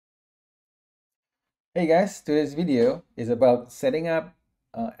Hey guys, today's video is about setting up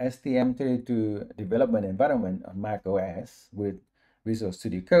STM32 development environment on macOS with Visual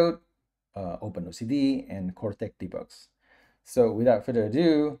Studio Code, OpenOCD, and Cortex-Debugs. So without further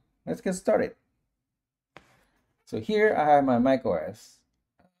ado, let's get started. So here I have my macOS.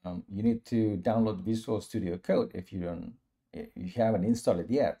 You need to download Visual Studio Code if you haven't installed it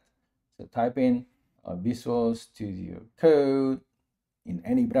yet. So type in Visual Studio Code in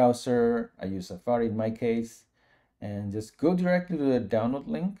any browser. I use Safari in my case, and just go directly to the download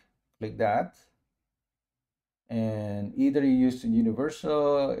link, click that, and either you use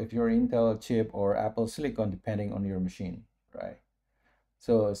Universal if you're Intel chip or Apple Silicon depending on your machine, right?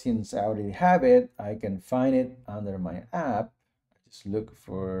 So since I already have it, I can find it under my app. I just look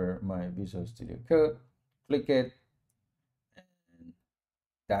for my Visual Studio Code, click it, and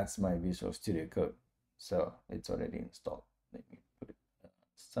that's my Visual Studio Code. So it's already installed. Let me put it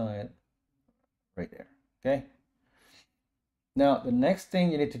aside right there, okay? Now, the next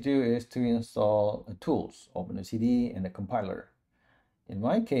thing you need to do is to install tools, OpenOCD and a compiler. In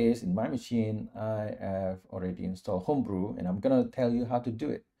my case, in my machine, I have already installed Homebrew, and I'm going to tell you how to do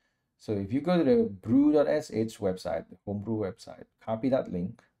it. So if you go to the brew.sh website, the Homebrew website, copy that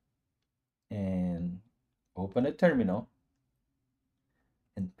link and open a terminal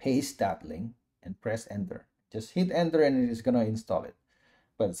and paste that link and press enter. Just hit enter and it is going to install it.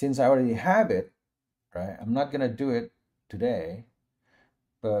 But since I already have it, right, I'm not going to do it today,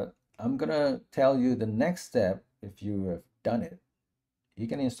 but I'm gonna tell you the next step if you have done it. You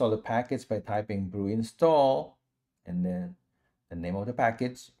can install the package by typing brew install and then the name of the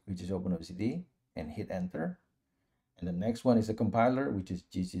package, which is OpenOCD, and hit enter. And the next one is a compiler, which is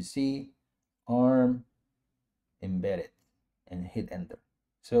GCC ARM embedded, and hit enter.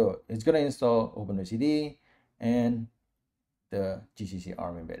 So it's gonna install OpenOCD and the GCC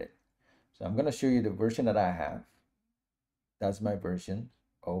ARM embedded. So I'm gonna show you the version that I have. That's my version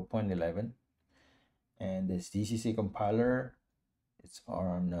 0.11, and this GCC compiler, it's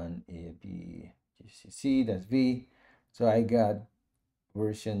ARM non-AB GCC, that's V. So I got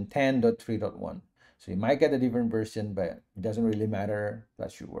version 10.3.1. So you might get a different version, but it doesn't really matter.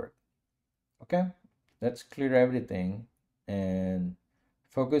 That should work. Okay, let's clear everything and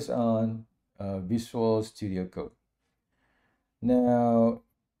focus on Visual Studio Code. Now,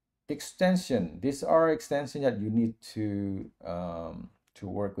 extension. These are extensions that you need to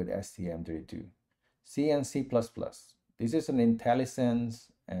work with STM32. C and C++. This is an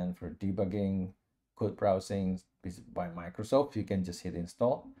IntelliSense, and for debugging, code browsing by Microsoft, you can just hit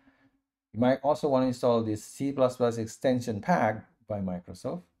install. You might also want to install this C++ extension pack by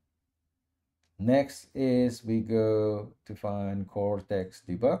Microsoft. Next is we go to find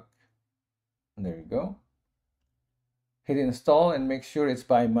Cortex-Debug. There you go. Hit install and make sure it's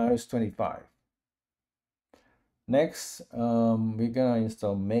by Mouse 25. Next, we're gonna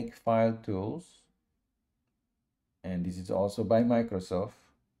install Makefile Tools, and this is also by Microsoft.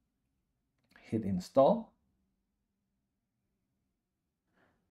 Hit install.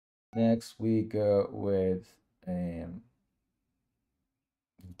 Next, we go with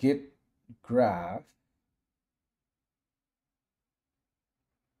Git graph.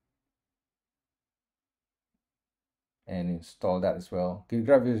 And install that as well. Git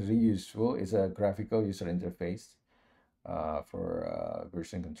graph is really useful. It's a graphical user interface for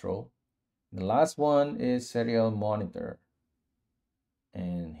version control. The last one is Serial Monitor,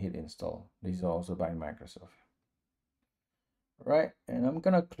 and hit install. This is also by Microsoft. Right, and I'm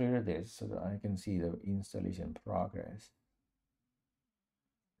gonna clear this so that I can see the installation progress.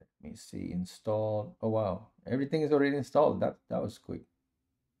 Let me see, installed. Oh wow, everything is already installed. That was quick.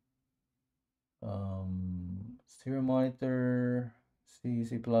 Serial Monitor, C++,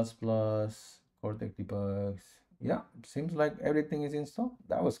 Cortex-Debugs. Yeah, seems like everything is installed.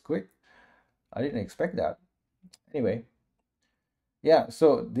 That was quick. I didn't expect that. Anyway, yeah,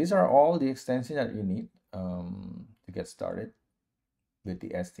 so these are all the extensions that you need to get started with the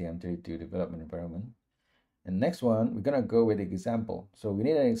STM32 development environment. And next one, we're gonna go with the example. So we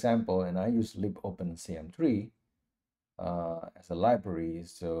need an example, and I use libopencm3 as a library.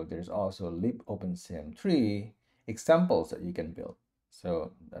 So there's also libopencm3 examples that you can build.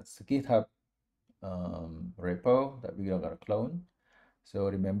 So that's the GitHub repo that we're gonna clone. So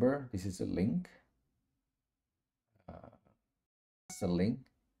remember, this is a link. It's a link,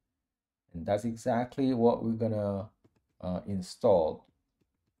 and that's exactly what we're gonna install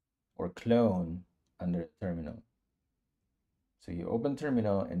or clone under the terminal. So you open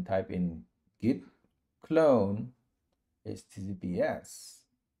terminal and type in git clone https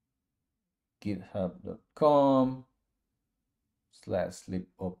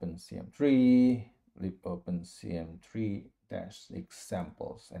github.com/libopencm3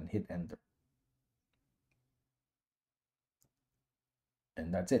 libopencm3-examples and hit enter.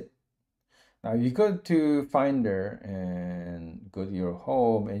 And that's it. Now you go to Finder and go to your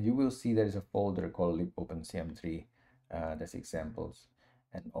home, and you will see there is a folder called libopencm3. That's examples,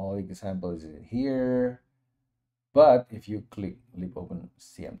 and all examples is here. But if you click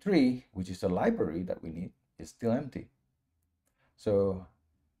libopencm3, which is the library that we need, it's still empty. So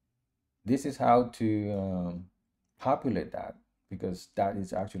this is how to populate that, because that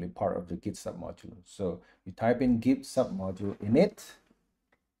is actually part of the Git submodule. So you type in Git submodule init,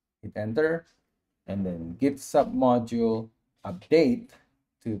 hit enter, and then Git submodule update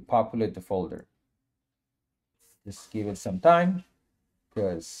to populate the folder. Just give it some time,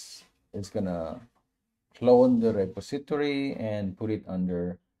 because it's gonna clone the repository and put it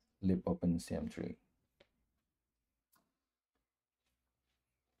under libopencm3.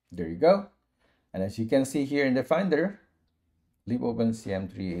 There you go. And as you can see here in the Finder,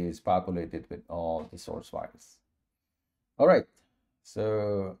 libopencm3 is populated with all the source files. All right,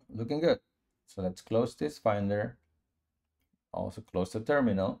 so looking good. So let's close this Finder. Also close the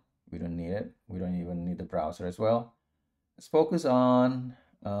terminal. We don't need it. We don't even need the browser as well. Let's focus on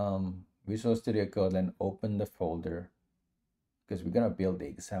Visual Studio Code and open the folder, because we're gonna build the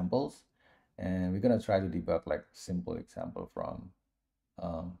examples and we're gonna try to debug like simple example from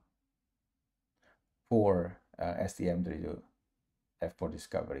for STM32 F4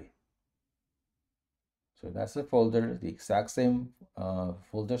 discovery. So that's the folder, the exact same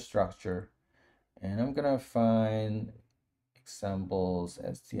folder structure, and I'm gonna find examples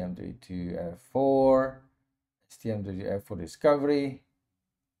STM32 F4, STM32 F4 discovery,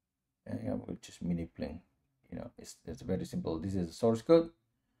 and we'll just mini bling. You know, it's very simple. This is the source code,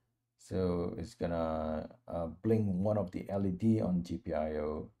 so it's gonna bling one of the LED on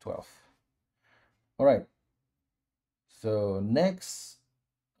GPIO 12. All right, so next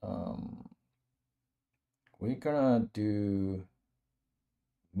we're gonna do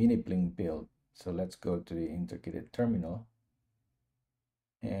mini bling build. So let's go to the integrated terminal,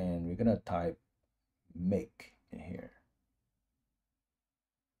 and we're gonna type make in here.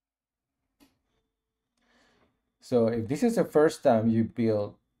 So if this is the first time you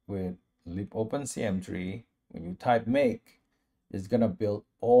build with libopencm3, when you type make, it's gonna build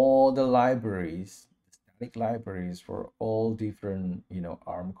all the libraries, static libraries for all different, you know,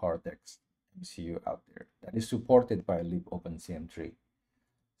 ARM Cortex MCU out there that is supported by libopencm3.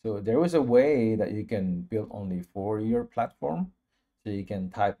 So there was a way that you can build only for your platform. So you can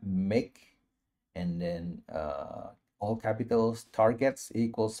type make and then all capitals, targets,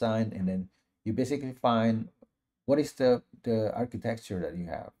 equal sign, and then you basically find what is the architecture that you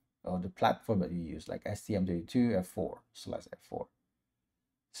have, or the platform that you use, like STM32 F4/F4.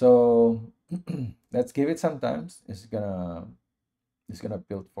 So let's give it some time. It's gonna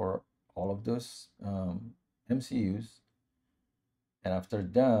build for all of those MCUs, and after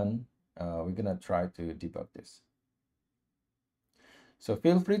done, we're gonna try to debug this. So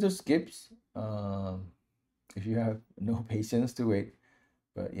feel free to skip if you have no patience to wait,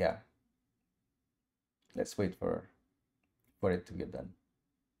 but yeah, let's wait for it to get done.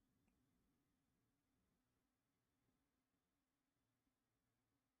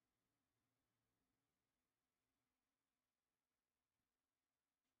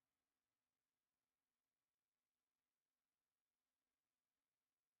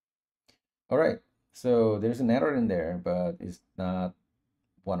 All right, so there's an error in there, but it's not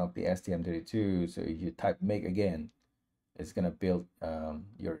one of the STM32. So if you type make again, it's gonna build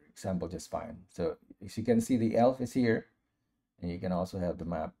your example just fine. So as you can see, the ELF is here, and you can also have the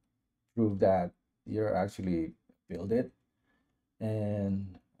map prove that you're actually build it.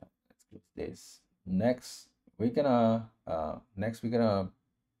 And let's close this. Next we're gonna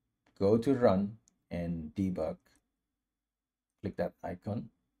go to run and debug. Click that icon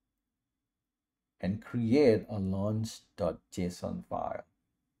and create a launch.json file.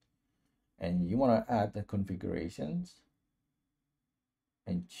 And you want to add the configurations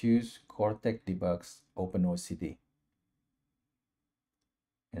and choose Cortex-Debug's OpenOCD.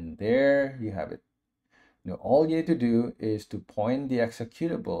 And there you have it. Now all you need to do is to point the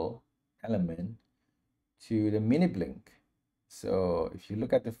executable element to the mini blink. So if you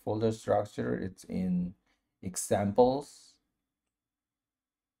look at the folder structure, it's in examples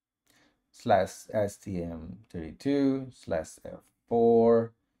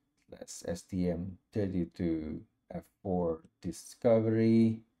 /STM32/F4 /STM32 F4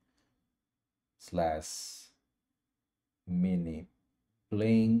 discovery /mini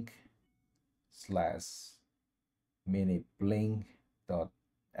blink /mini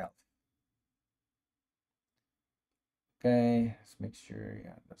blink.elf. let's make sure,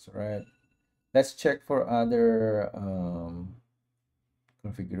 yeah, that's all right. Let's check for other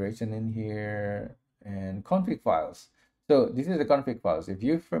configuration in here and config files. So this is the config files. If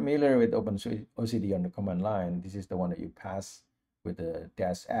you're familiar with OpenOCD on the command line, this is the one that you pass with the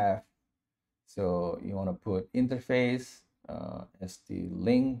 -f. So you want to put interface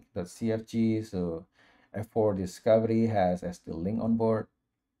stlink.cfg. So F4 discovery has stlink on board,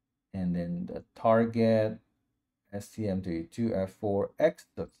 and then the target STM32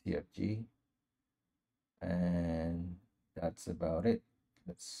 F4x.cfg, and that's about it.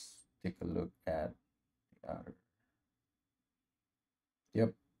 Let's take a look at the other.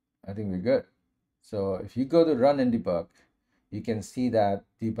 Yep, I think we're good. So if you go to run and debug, you can see that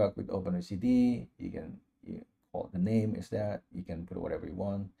debug with OpenOCD. You call the name is that. You can put whatever you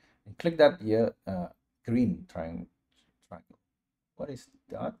want and click that green triangle. What is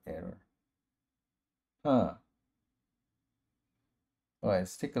that error? Huh. Oh,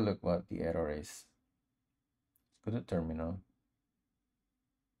 let's take a look what the error is. Let's go to terminal.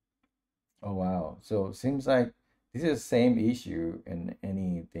 Oh wow, so seems like this is the same issue in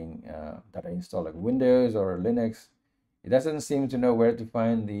anything that I install, like Windows or Linux. It doesn't seem to know where to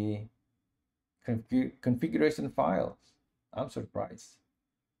find the configuration files. I'm surprised.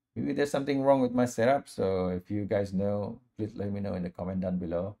 Maybe there's something wrong with my setup. So if you guys know, please let me know in the comment down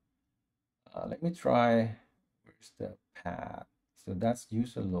below. Let me try. Where's the path? So that's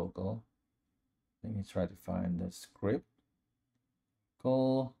user local. Let me try to find the script.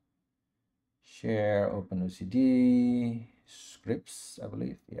 Call share OpenOCD scripts, I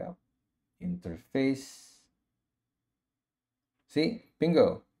believe. Yeah. Interface. See,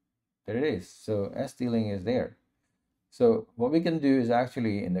 bingo. There it is. So stlink is there. So what we can do is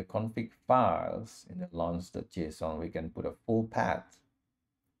actually in the config files in the launch.json, we can put a full path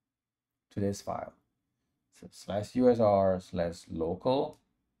to this file. So /usr/local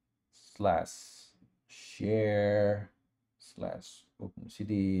 /share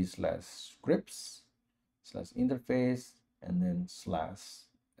 /OpenOCD/scripts /interface and then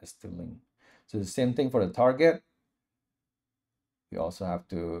 /stlink. So the same thing for the target. We also have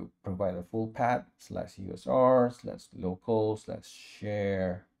to provide a full path /usr/local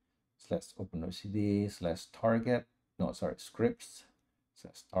 /share /OpenOCD/target. No, sorry, scripts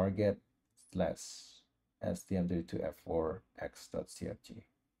 /target /STM32F4x.cfg.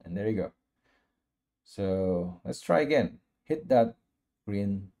 And there you go. So let's try again. Hit that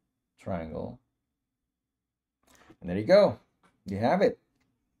green triangle. And there you go. You have it.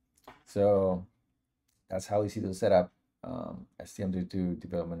 So that's how easy to set up STM32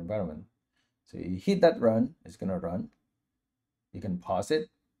 development environment. So you hit that run, it's gonna run. You can pause it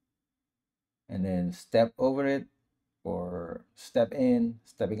and then step over it or step in,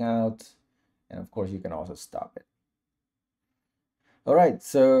 stepping out, and of course you can also stop it. All right,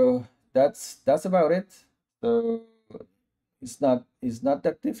 so that's about it. So it's not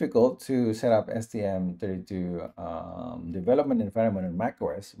that difficult to set up STM32 development environment in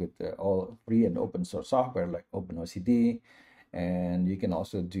macOS with all free and open source software like OpenOCD, and you can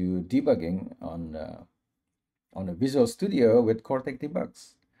also do debugging on a Visual Studio with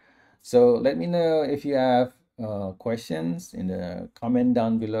Cortex-Debugs. So let me know if you have questions in the comment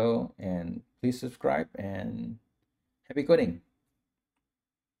down below, and please subscribe and happy coding.